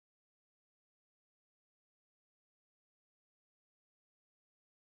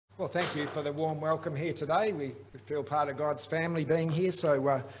Well, thank you for the warm welcome here today. We feel part of God's family being here,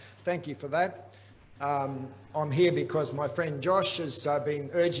 so thank you for that. I'm here because my friend Josh has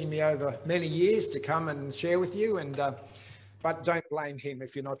been urging me over many years to come and share with you, but don't blame him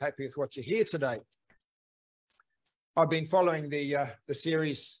if you're not happy with what you hear today. I've been following the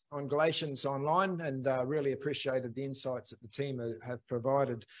series on Galatians online and really appreciated the insights that the team have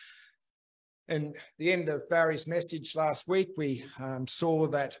provided. And the end of Barry's message last week, we saw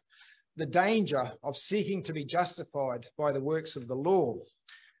that the danger of seeking to be justified by the works of the law,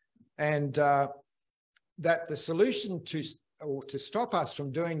 and that the solution to stop us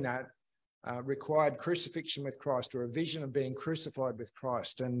from doing that required crucifixion with Christ, or a vision of being crucified with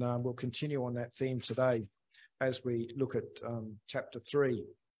Christ. And we'll continue on that theme today as we look at chapter 3.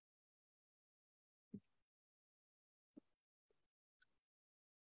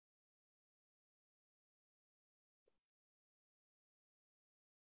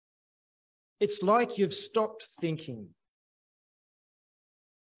 It's like you've stopped thinking.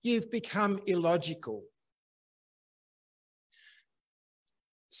 You've become illogical.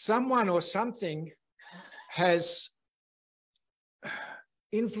 Someone or something has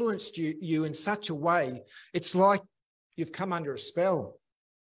influenced you in such a way, it's like you've come under a spell.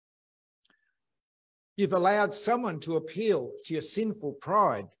 You've allowed someone to appeal to your sinful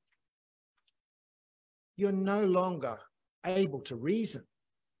pride. You're no longer able to reason.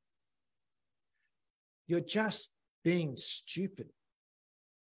 You're just being stupid.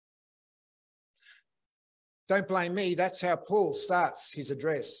 Don't blame me. That's how Paul starts his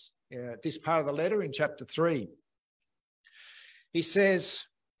address, this part of the letter in chapter 3. He says,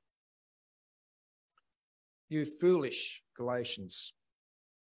 "You foolish Galatians,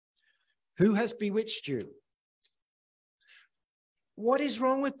 who has bewitched you?" What is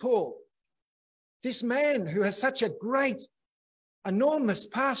wrong with Paul? This man who has such a great, enormous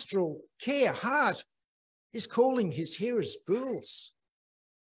pastoral care, heart, is calling his hearers fools.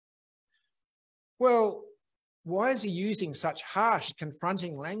 Well, why is he using such harsh,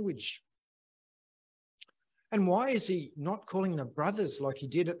 confronting language? And why is he not calling them brothers like he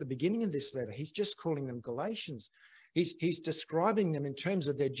did at the beginning of this letter? He's just calling them Galatians. He's describing them in terms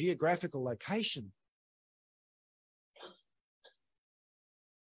of their geographical location.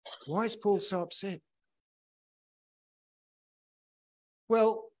 Why is Paul so upset?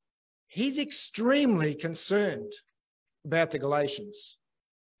 Well, he's extremely concerned about the Galatians,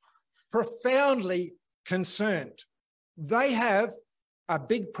 profoundly concerned. They have a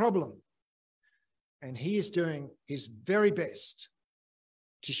big problem, and he is doing his very best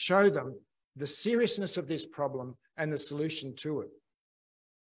to show them the seriousness of this problem and the solution to it.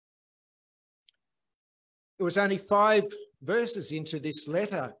 It was only 5 verses into this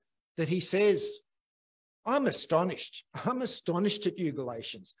letter that he says, I'm astonished at you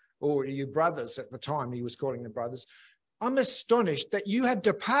Galatians, or you brothers at the time. He was calling them brothers. I'm astonished that you have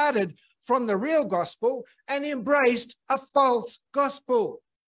departed from the real gospel and embraced a false gospel.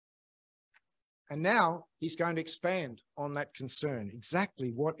 And now he's going to expand on that concern,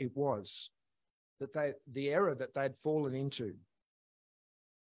 exactly what it was, the error that they'd fallen into.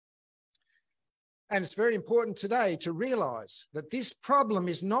 And it's very important today to realize that this problem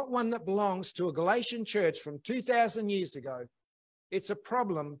is not one that belongs to a Galatian church from 2,000 years ago. It's a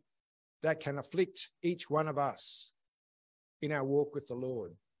problem that can afflict each one of us in our walk with the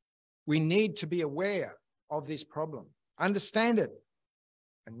Lord. We need to be aware of this problem, understand it,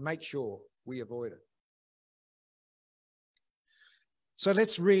 and make sure we avoid it. So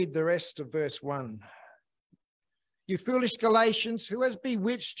let's read the rest of verse 1. You foolish Galatians, who has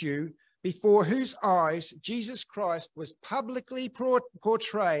bewitched you, before whose eyes Jesus Christ was publicly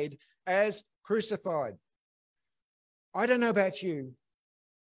portrayed as crucified. I don't know about you,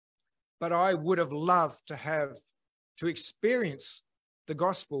 but I would have loved to experience the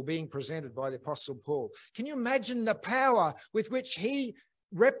gospel being presented by the Apostle Paul. Can you imagine the power with which he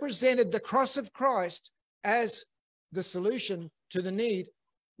represented the cross of Christ as the solution to the need,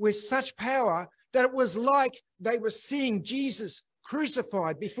 with such power that it was like they were seeing Jesus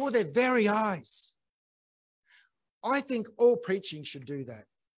crucified before their very eyes? I think all preaching should do that.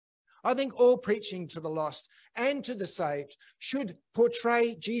 I think all preaching to the lost and to the saved should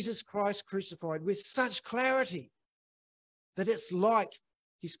portray Jesus Christ crucified with such clarity that it's like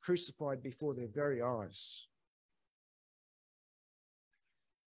he's crucified before their very eyes.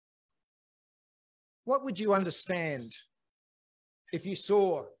 What would you understand if you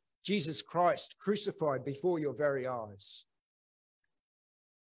saw Jesus Christ crucified before your very eyes?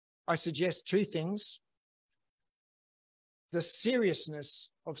 I suggest 2 things. The seriousness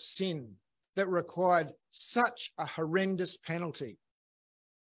of sin that required such a horrendous penalty,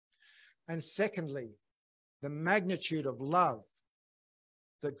 And secondly, the magnitude of love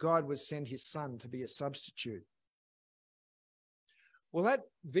that God would send his son to be a substitute. Well, that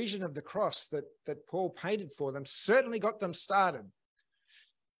vision of the cross that Paul painted for them certainly got them started,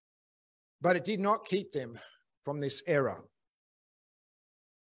 but it did not keep them from this error.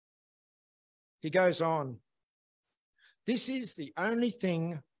 He goes on, this is the only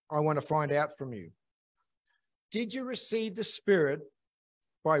thing I want to find out from you. Did you receive the Spirit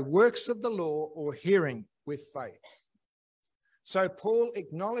by works of the law or hearing with faith? So Paul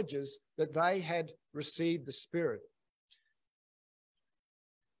acknowledges that they had received the Spirit.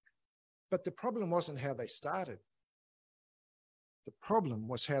 But the problem wasn't how they started. The problem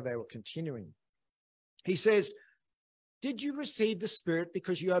was how they were continuing. He says, did you receive the Spirit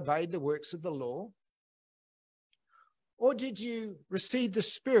because you obeyed the works of the law? Or did you receive the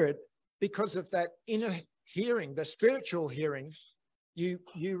Spirit because of that inner hearing, the spiritual hearing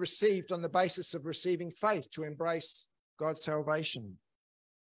you received on the basis of receiving faith to embrace God's salvation?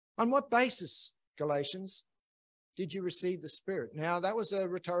 On what basis, Galatians, did you receive the Spirit? Now, that was a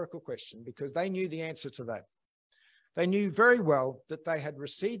rhetorical question because they knew the answer to that. They knew very well that they had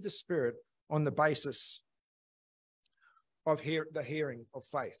received the Spirit on the basis of the hearing of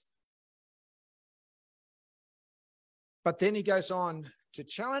faith. But then he goes on to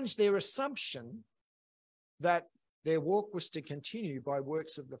challenge their assumption that their walk was to continue by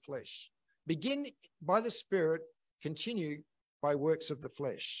works of the flesh. Begin by the Spirit, continue by works of the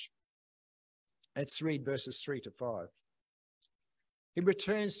flesh. Let's read verses 3 to 5. He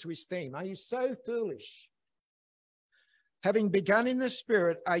returns to his theme. Are you so foolish? Having begun in the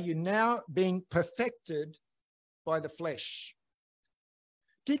Spirit, are you now being perfected by the flesh?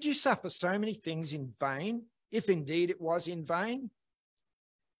 Did you suffer so many things in vain, if indeed it was in vain?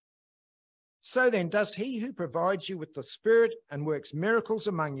 So then, does he who provides you with the Spirit and works miracles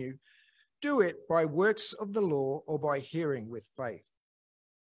among you, do it by works of the law or by hearing with faith?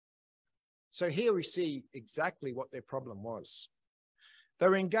 So here we see exactly what their problem was. They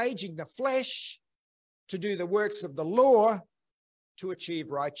were engaging the flesh to do the works of the law to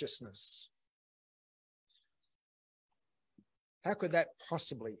achieve righteousness. How could that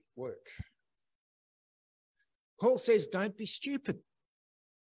possibly work? Paul says, don't be stupid.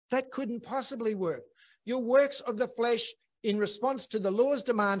 That couldn't possibly work. Your works of the flesh in response to the law's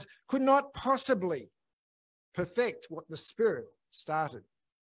demands could not possibly perfect what the Spirit started.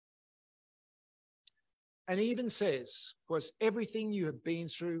 And he even says, was everything you have been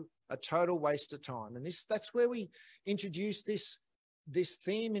through a total waste of time? And that's where we introduce this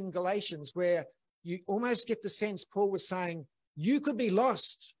theme in Galatians, where you almost get the sense Paul was saying, you could be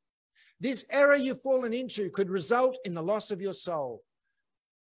lost. This error you've fallen into could result in the loss of your soul.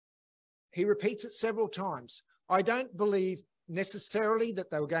 He repeats it several times. I don't believe necessarily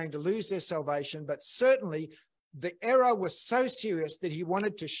that they were going to lose their salvation, but certainly the error was so serious that he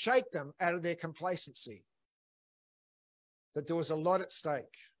wanted to shake them out of their complacency, that there was a lot at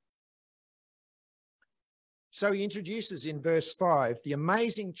stake. So he introduces in verse 5 the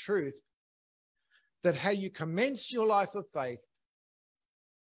amazing truth that how you commence your life of faith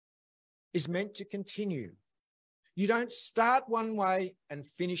is meant to continue. You don't start one way and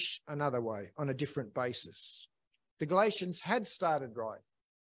finish another way on a different basis. The Galatians had started right,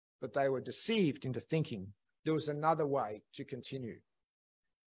 but they were deceived into thinking there was another way to continue.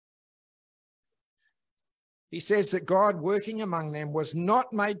 He says that God working among them was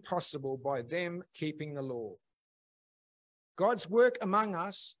not made possible by them keeping the law. God's work among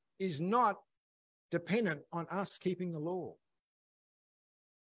us is not dependent on us keeping the law.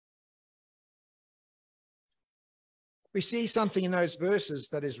 We see something in those verses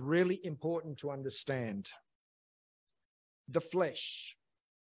that is really important to understand. The flesh.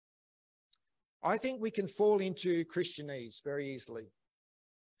 I think we can fall into Christianese very easily.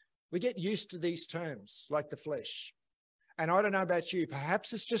 We get used to these terms like the flesh. And I don't know about you,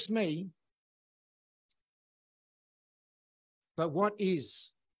 perhaps it's just me. But what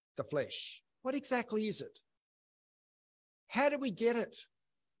is the flesh? What exactly is it? How do we get it?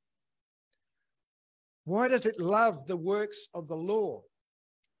 Why does it love the works of the law?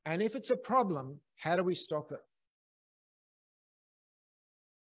 And if it's a problem, how do we stop it?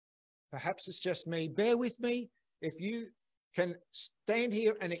 Perhaps it's just me. Bear with me. If you can stand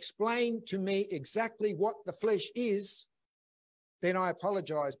here and explain to me exactly what the flesh is, then I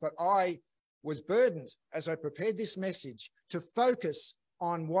apologize. But I was burdened as I prepared this message to focus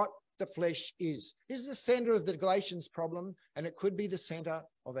on what the flesh is. This is the center of the Galatians problem, and it could be the center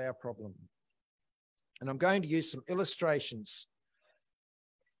of our problem. And I'm going to use some illustrations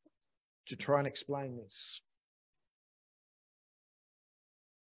to try and explain this.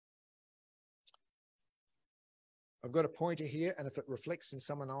 I've got a pointer here, and if it reflects in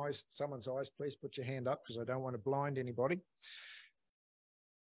someone's eyes, please put your hand up because I don't want to blind anybody.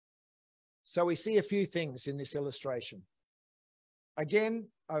 So we see a few things in this illustration. Again,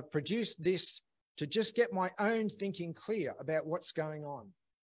 I've produced this to just get my own thinking clear about what's going on.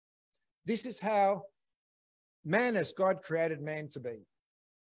 This is how man, as God created man to be.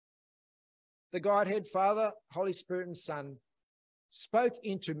 The Godhead, Father, Holy Spirit, and Son spoke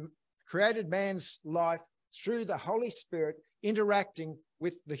into created man's life through the Holy Spirit interacting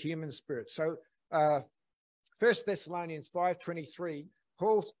with the human spirit. So 1 Thessalonians 5:23,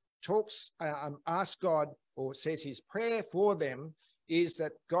 Paul asks God, or says his prayer for them is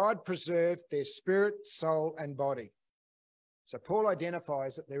that God preserve their spirit, soul, and body. So Paul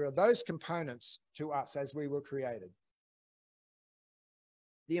identifies that there are those components to us as we were created.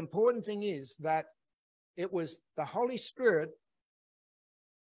 The important thing is that it was the Holy Spirit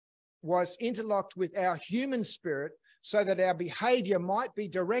was interlocked with our human spirit so that our behavior might be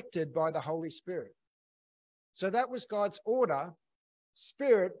directed by the Holy Spirit. So that was God's order: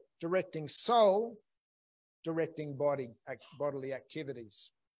 spirit directing soul, directing bodily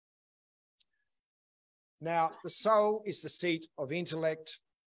activities. Now, the soul is the seat of intellect,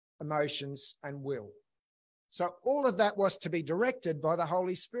 emotions, and will. So all of that was to be directed by the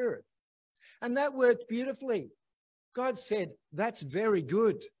Holy Spirit. And that worked beautifully. God said, that's very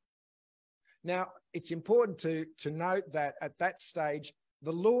good. Now, it's important to note that at that stage,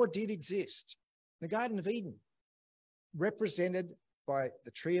 the law did exist. The Garden of Eden, represented by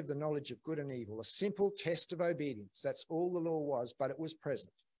the tree of the knowledge of good and evil, a simple test of obedience. That's all the law was, but it was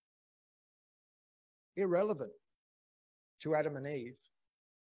present. Irrelevant to Adam and Eve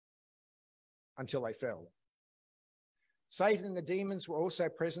until they fell. Satan and the demons were also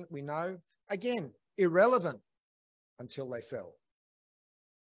present, we know. Again, irrelevant until they fell.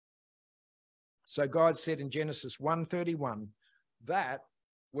 So God said in Genesis 1:31, that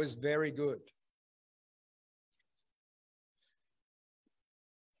was very good.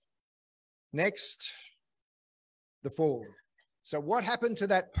 Next, the fall. So what happened to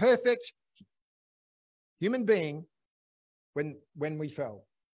that perfect human being when we fell?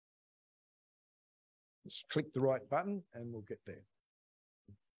 Let's click the right button and we'll get there.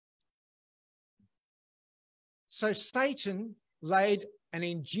 So Satan laid an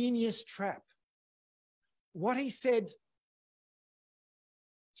ingenious trap. What he said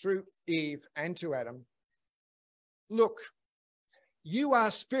through Eve and to Adam, look, you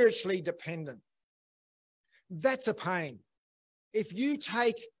are spiritually dependent. That's a pain. If you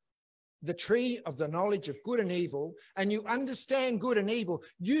take the tree of the knowledge of good and evil and you understand good and evil,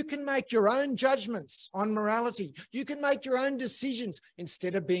 you can make your own judgments on morality. You can make your own decisions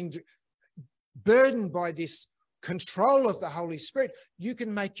instead of being burdened by this control of the Holy Spirit. You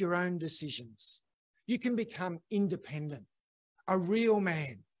can make your own decisions. You can become independent, a real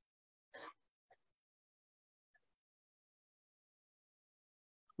man.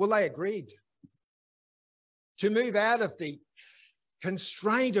 Well, they agreed to move out of the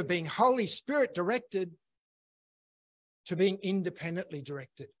constraint of being Holy Spirit directed to being independently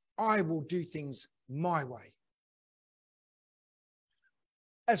directed. I will do things my way.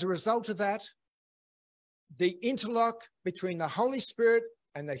 As a result of that, the interlock between the Holy Spirit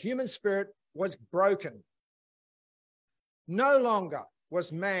and the human spirit was broken. No longer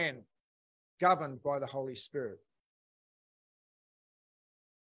was man governed by the Holy Spirit.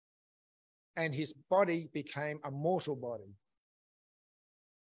 And his body became a mortal body.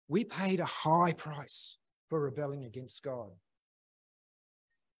 We paid a high price for rebelling against God.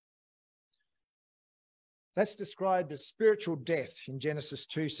 That's described as spiritual death in Genesis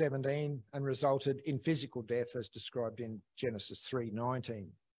 2:17 and resulted in physical death as described in Genesis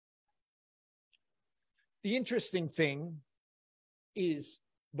 3:19. The interesting thing is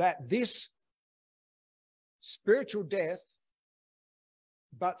that this spiritual death,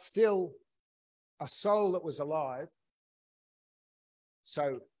 but still a soul that was alive,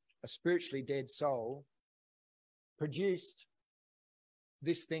 so a spiritually dead soul, produced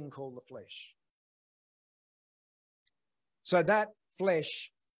this thing called the flesh. So that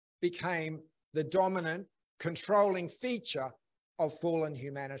flesh became the dominant, controlling feature of fallen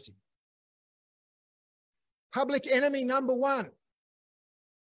humanity. Public enemy number one,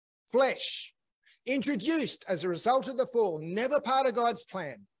 flesh, introduced as a result of the fall, never part of God's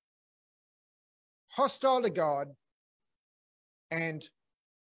plan, hostile to God, and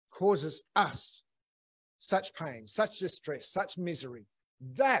causes us such pain, such distress, such misery.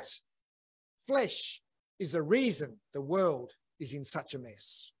 That flesh is the reason the world is in such a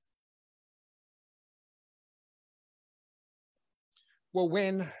mess. Well,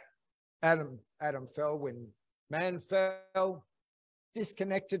 when Adam fell, when Man fell,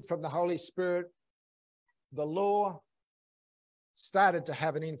 disconnected from the Holy Spirit. The law started to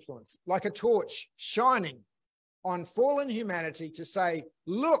have an influence, like a torch shining on fallen humanity to say,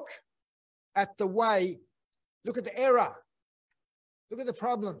 look at the way, look at the error, look at the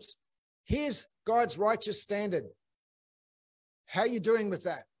problems. Here's God's righteous standard. How are you doing with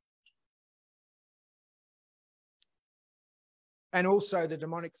that? And also the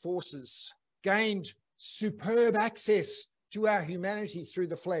demonic forces gained superb access to our humanity through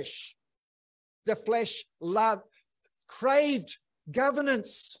the flesh. The flesh craved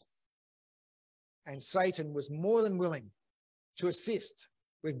governance. And Satan was more than willing to assist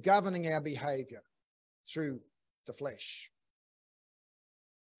with governing our behavior through the flesh.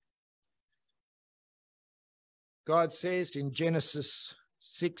 God says in Genesis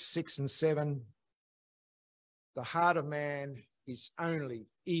 6 and 7, the heart of man is only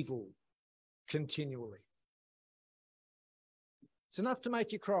evil continually. It's enough to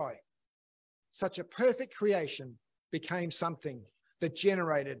make you cry. Such a perfect creation became something that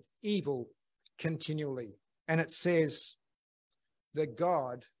generated evil continually. And it says that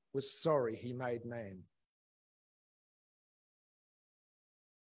God was sorry he made man.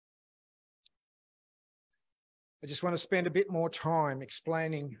 I just want to spend a bit more time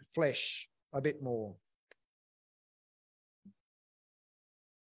explaining flesh a bit more.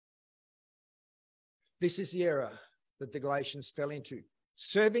 This is the error that the Galatians fell into,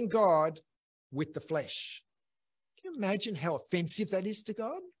 serving God with the flesh. Can you imagine how offensive that is to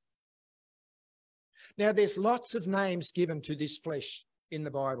God? Now, there's lots of names given to this flesh in the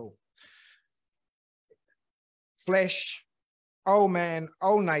Bible. Flesh, old man,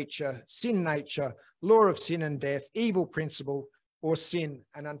 old nature, sin nature, law of sin and death, evil principle, or sin.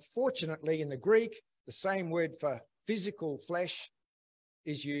 And unfortunately, in the Greek, the same word for physical flesh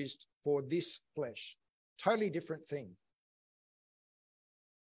is used for this flesh. Totally different thing.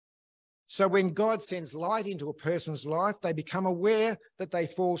 So when God sends light into a person's life, they become aware that they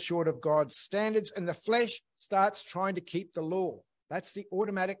fall short of God's standards, and the flesh starts trying to keep the law. That's the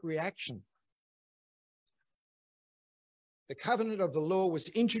automatic reaction. The covenant of the law was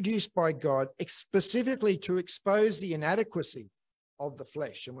introduced by God specifically to expose the inadequacy of the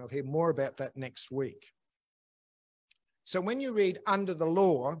flesh, and we'll hear more about that next week. So when you read under the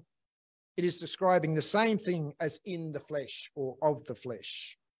law, it is describing the same thing as in the flesh or of the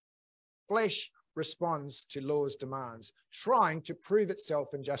flesh. Flesh responds to law's demands, trying to prove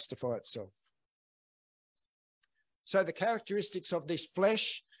itself and justify itself. So the characteristics of this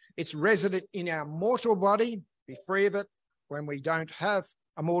flesh, it's resident in our mortal body, be free of it. When we don't have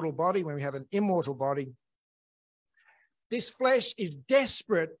a mortal body, when we have an immortal body, this flesh is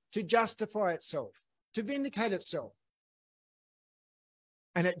desperate to justify itself, to vindicate itself.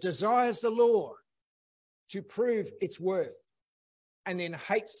 And it desires the law to prove its worth, and then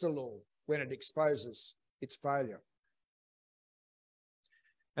hates the law when it exposes its failure.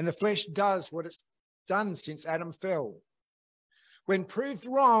 And the flesh does what it's done since Adam fell. When proved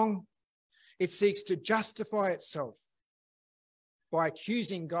wrong, it seeks to justify itself by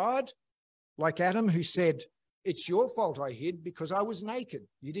accusing God, like Adam, who said, "It's your fault I hid because I was naked.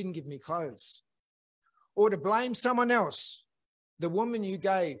 You didn't give me clothes." Or to blame someone else. The woman you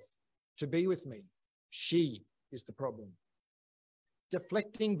gave to be with me, she is the problem.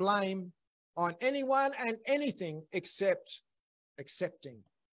 Deflecting blame on anyone and anything except accepting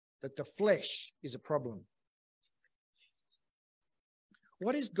that the flesh is a problem.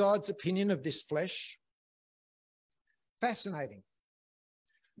 What is God's opinion of this flesh? Fascinating.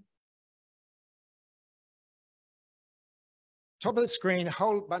 Top of the screen, a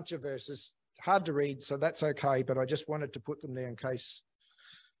whole bunch of verses. Hard to read, so that's okay, but I just wanted to put them there in case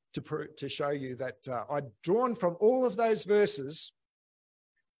to show you that I'd drawn from all of those verses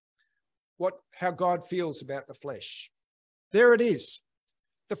how God feels about the flesh. There it is.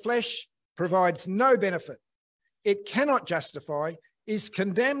 The flesh provides no benefit. It cannot justify, is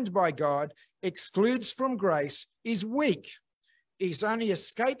condemned by God, excludes from grace, is weak, is only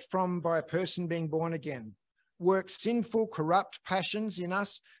escaped from by a person being born again, works sinful, corrupt passions in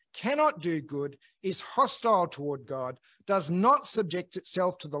us, cannot do good, is hostile toward God, does not subject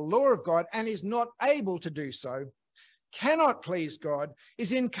itself to the law of God, and is not able to do so, cannot please God,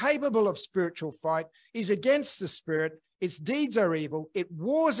 is incapable of spiritual fight, is against the Spirit, its deeds are evil, it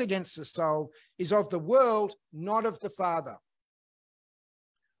wars against the soul, is of the world, not of the Father.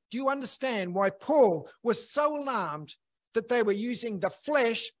 Do you understand why Paul was so alarmed that they were using the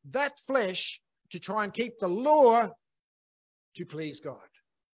flesh, that flesh, to try and keep the law to please God?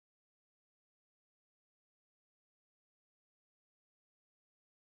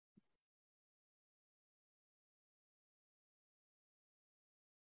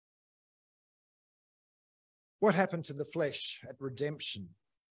 What happened to the flesh at redemption?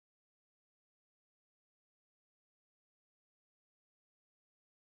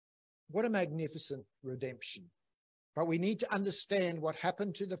 What a magnificent redemption. But we need to understand what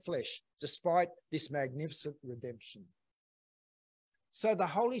happened to the flesh despite this magnificent redemption. So the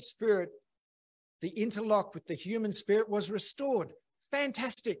Holy Spirit, the interlock with the human spirit, was restored.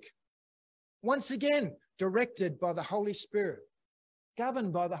 Fantastic. Once again, directed by the Holy Spirit,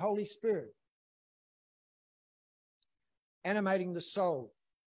 governed by the Holy Spirit, animating the soul,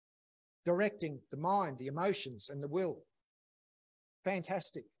 directing the mind, the emotions, and the will.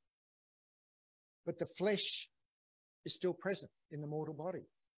 Fantastic. But the flesh is still present in the mortal body.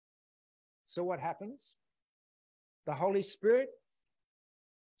 So what happens? The Holy Spirit,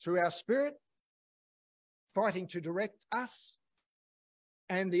 through our spirit, fighting to direct us,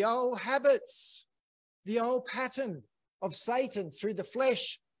 and the old habits, the old pattern of Satan through the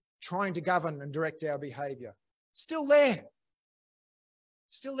flesh, trying to govern and direct our behavior. Still there.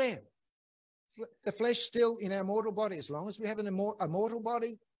 Still there. The flesh still in our mortal body. As long as we have a mortal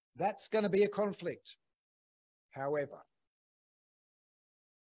body, that's going to be a conflict. However,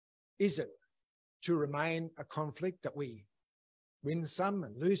 is it to remain a conflict that we win some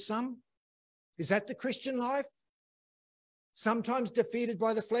and lose some? Is that the Christian life? Sometimes defeated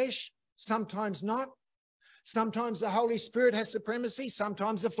by the flesh, sometimes not. Sometimes the Holy Spirit has supremacy,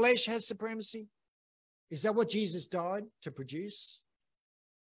 sometimes the flesh has supremacy. Is that what Jesus died to produce?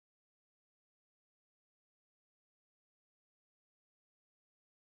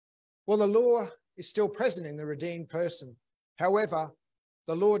 Well, the law is still present in the redeemed person. However,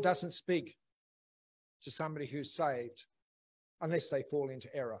 the law doesn't speak to somebody who's saved unless they fall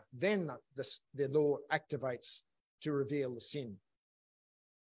into error. Then the law activates to reveal the sin.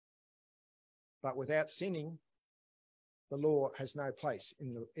 But without sinning, the law has no place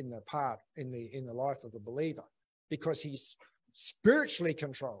in the life of a believer, because he's spiritually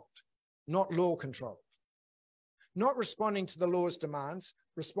controlled, not law controlled. Not responding to the law's demands,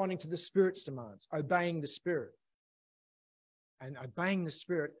 responding to the Spirit's demands, obeying the Spirit. And obeying the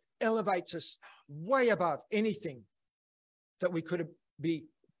Spirit elevates us way above anything that we could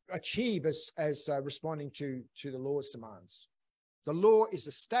achieve as responding to the law's demands. The law is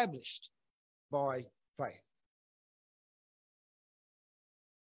established by faith.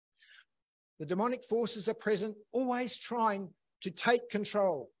 The demonic forces are present, always trying to take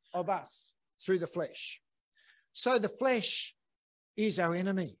control of us through the flesh. So the flesh is our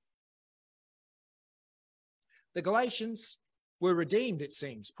enemy. The Galatians were redeemed, it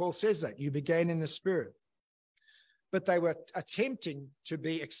seems. Paul says that. You began in the Spirit. But they were attempting to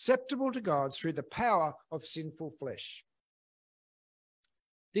be acceptable to God through the power of sinful flesh.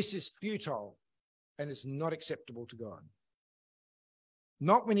 This is futile and is not acceptable to God.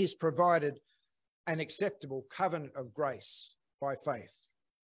 Not when he's provided an acceptable covenant of grace by faith.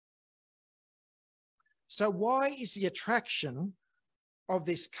 So why is the attraction of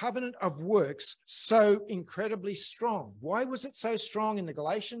this covenant of works so incredibly strong? Why was it so strong in the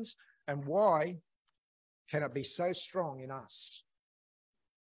Galatians, and why can it be so strong in us?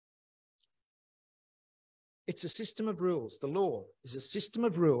 It's a system of rules. The law is a system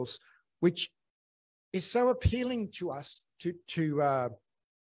of rules which is so appealing to us.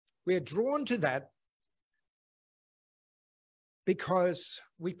 We're drawn to that because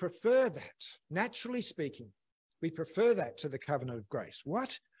we prefer that. Naturally speaking, we prefer that to the covenant of grace.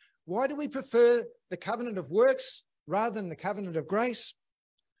 What? Why do we prefer the covenant of works rather than the covenant of grace?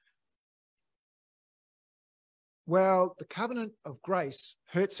 Well, the covenant of grace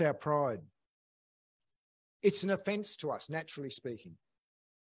hurts our pride. It's an offense to us, naturally speaking.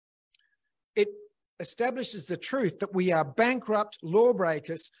 It establishes the truth that we are bankrupt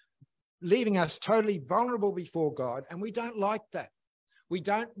lawbreakers, leaving us totally vulnerable before God, and we don't like that. We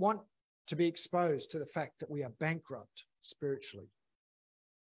don't want to be exposed to the fact that we are bankrupt spiritually.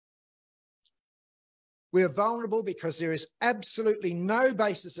 We are vulnerable because there is absolutely no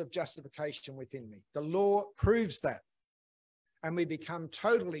basis of justification within me. The law proves that. And we become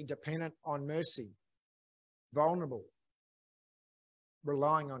totally dependent on mercy, vulnerable,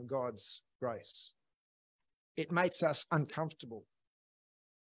 relying on God's grace. It makes us uncomfortable.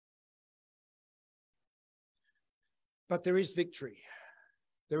 But there is victory.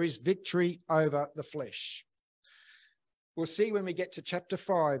 There is victory over the flesh. We'll see when we get to chapter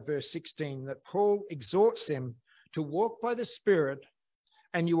 5, verse 16, that Paul exhorts them to walk by the Spirit,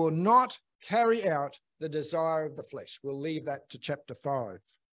 and you will not carry out the desire of the flesh. We'll leave that to chapter 5.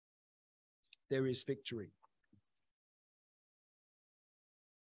 There is victory.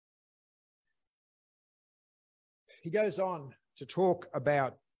 He goes on to talk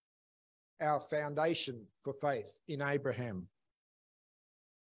about our foundation for faith in Abraham.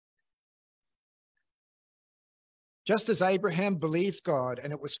 Just as Abraham believed God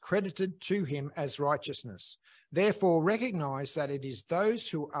and it was credited to him as righteousness, therefore recognize that it is those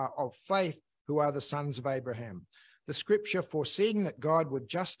who are of faith who are the sons of Abraham. The scripture, foreseeing that God would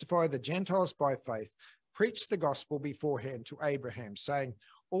justify the Gentiles by faith, preached the gospel beforehand to Abraham, saying,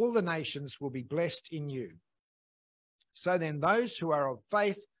 all the nations will be blessed in you. So then those who are of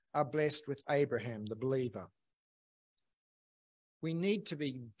faith are blessed with Abraham, the believer. We need to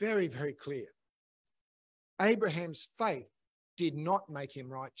be very, very clear. Abraham's faith did not make him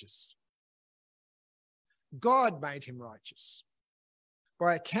righteous. God made him righteous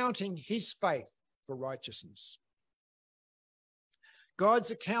by accounting his faith for righteousness.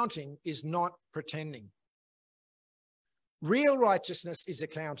 God's accounting is not pretending. Real righteousness is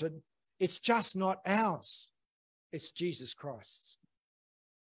accounted. It's just not ours. It's Jesus Christ's.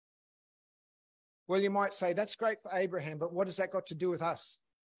 Well, you might say, that's great for Abraham, but what has that got to do with us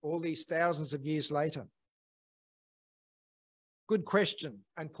all these thousands of years later? Good question,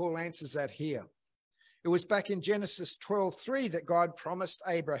 and Paul answers that here. It was back in Genesis 12:3 that God promised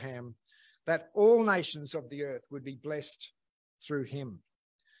Abraham that all nations of the earth would be blessed through him.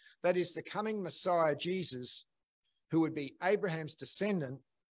 That is, the coming Messiah, Jesus, who would be Abraham's descendant,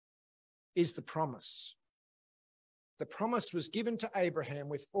 is the promise. The promise was given to Abraham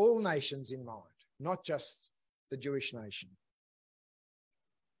with all nations in mind, not just the Jewish nation.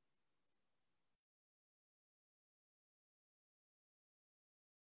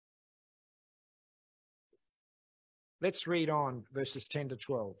 Let's read on verses 10 to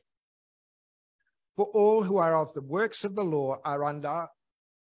 12. For all who are of the works of the law are under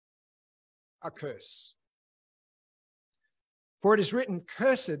a curse. For it is written,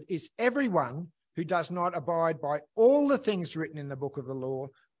 cursed is everyone who does not abide by all the things written in the book of the law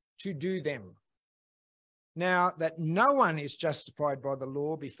to do them. Now that no one is justified by the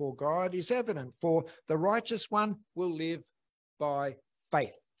law before God is evident, for the righteous one will live by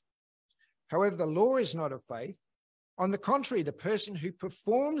faith. However, the law is not of faith. On the contrary, the person who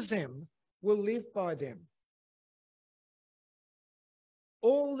performs them will live by them.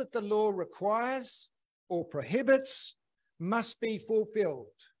 All that the law requires or prohibits must be fulfilled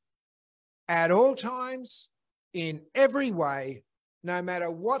at all times, in every way, no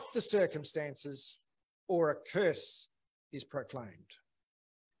matter what the circumstances, or a curse is proclaimed.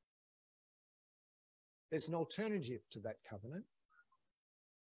 There's an alternative to that covenant.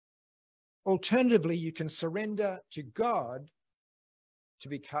 Alternatively, you can surrender to God to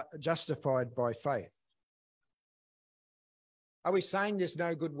be justified by faith. Are we saying there's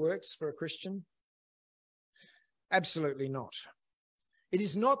no good works for a Christian? Absolutely not. It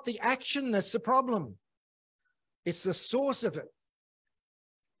is not the action that's the problem. It's the source of it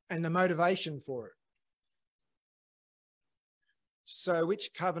and the motivation for it. So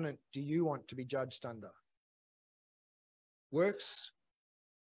which covenant do you want to be judged under? Works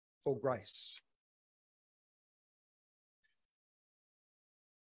or grace?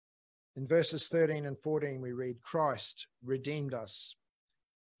 In verses 13 and 14, we read, Christ redeemed us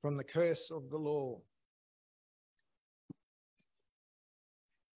from the curse of the law,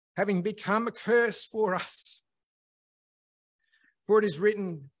 having become a curse for us. For it is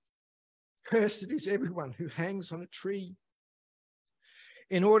written, cursed is everyone who hangs on a tree,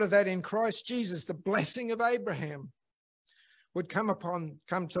 in order that in Christ Jesus the blessing of Abraham would come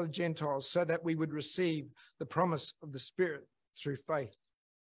to the Gentiles, so that we would receive the promise of the Spirit through faith.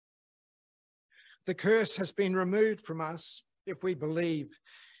 The curse has been removed from us if we believe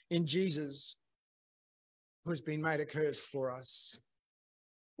in Jesus, who has been made a curse for us.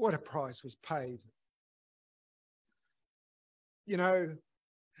 What a price was paid. You know,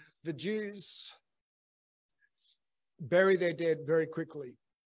 the Jews bury their dead very quickly.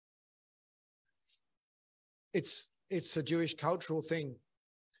 It's a Jewish cultural thing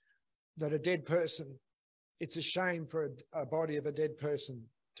that a dead person, it's a shame for a body of a dead person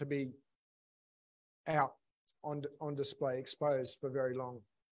to be out on display, exposed for very long.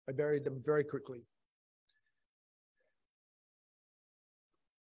 They buried them very quickly.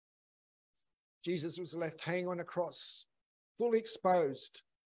 Jesus was left hanging on a cross, fully exposed.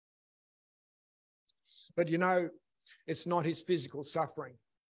 But you know, it's not his physical suffering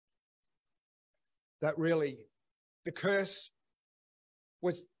that really, the curse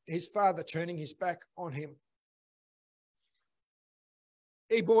was his Father turning his back on him.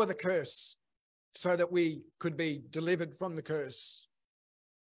 He bore the curse so that we could be delivered from the curse.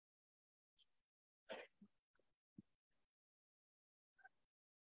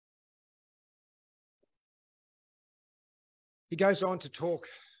 He goes on to talk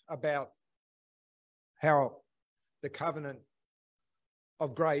about how the covenant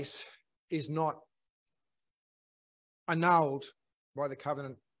of grace is not annulled by the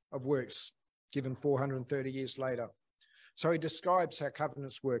covenant of works given 430 years later. So he describes how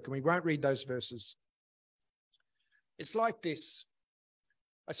covenants work, and we won't read those verses. It's like this.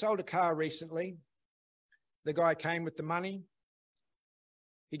 I sold a car recently. The guy came with the money.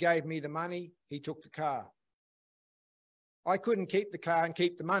 He gave me the money. He took the car. I couldn't keep the car and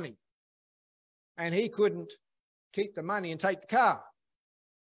keep the money. And he couldn't keep the money and take the car.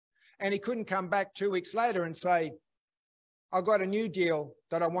 And he couldn't come back 2 weeks later and say, I've got a new deal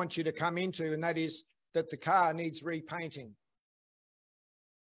that I want you to come into, and that is that the car needs repainting.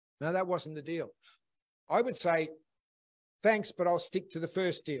 No, that wasn't the deal. I would say, thanks, but I'll stick to the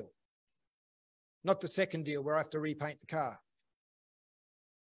first deal, not the second deal where I have to repaint the car.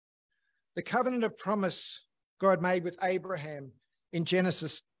 The covenant of promise God made with Abraham in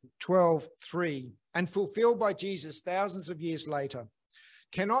Genesis 12:3 and fulfilled by Jesus thousands of years later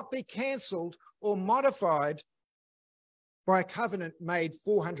cannot be cancelled or modified by a covenant made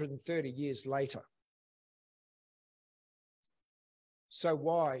 430 years later. So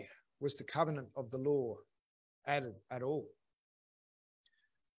why was the covenant of the law added at all?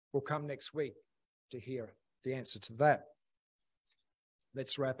 We'll come next week to hear the answer to that.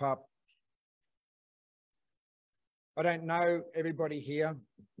 Let's wrap up. I don't know everybody here,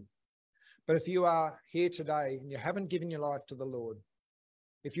 but if you are here today and you haven't given your life to the Lord,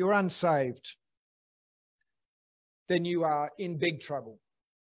 if you're unsaved, then you are in big trouble.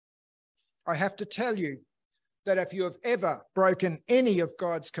 I have to tell you that if you have ever broken any of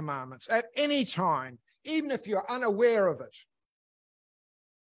God's commandments at any time, even if you're unaware of it,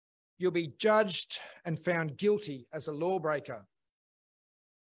 you'll be judged and found guilty as a lawbreaker.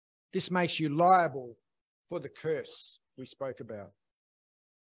 This makes you liable for the curse we spoke about.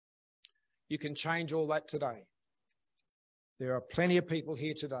 You can change all that today. There are plenty of people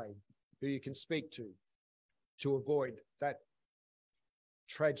here today who you can speak to avoid that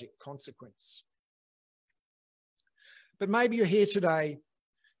tragic consequence. But maybe you're here today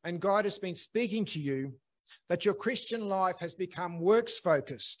and God has been speaking to you that your Christian life has become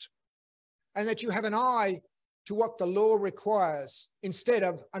works-focused and that you have an eye to what the law requires instead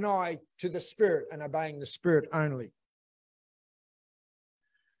of an eye to the Spirit and obeying the Spirit only.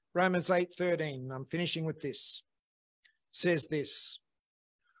 Romans 8:13, I'm finishing with this, says this: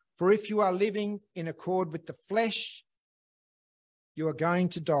 for if you are living in accord with the flesh, you are going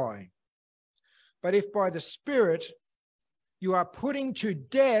to die. But if by the Spirit you are putting to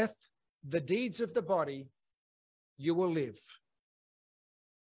death the deeds of the body, you will live.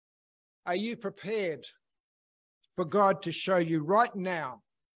 Are you prepared for God to show you right now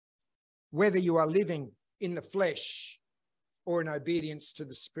whether you are living in the flesh or in obedience to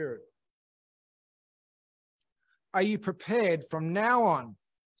the Spirit? Are you prepared from now on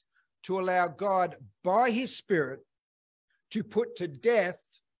to allow God by his Spirit to put to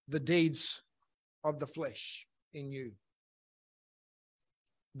death the deeds of the flesh in you?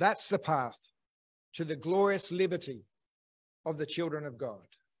 That's the path to the glorious liberty of the children of God.